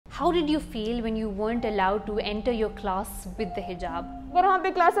How did you feel when you weren't allowed to enter your class with the hijab? अगर वहाँ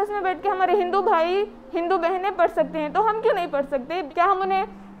पे classes में बैठ के हमारे हिंदू भाई हिंदू बहनें पढ़ सकते हैं तो हम क्यों नहीं पढ़ सकते? क्या हम उन्हें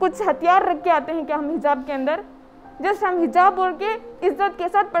कुछ हथियार रख के आते हैं क्या हम हिजाब के अंदर? जस्ट हम हिजाब ओढ़ के इज्जत के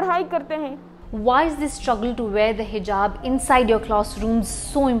साथ पढ़ाई करते हैं. Why is this struggle to wear the hijab inside your classrooms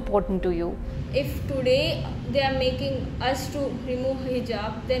so important to you? If today they are making us to remove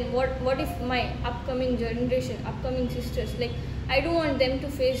hijab, then what if my upcoming generation, upcoming sisters, like I don't want them to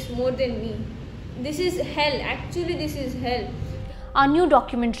face more than me. This is hell. Actually, this is hell. Our new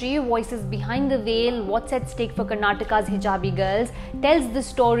documentary, Voices Behind the Veil, What's at Stake for Karnataka's Hijabi Girls, tells the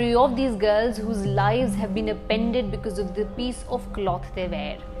story of these girls whose lives have been upended because of the piece of cloth they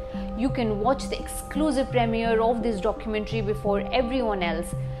wear. You can watch the exclusive premiere of this documentary before everyone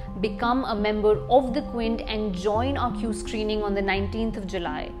else. Become a member of the Quint and join our QScreening on the 19th of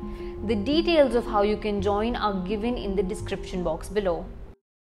July. The details of how you can join are given in the description box below.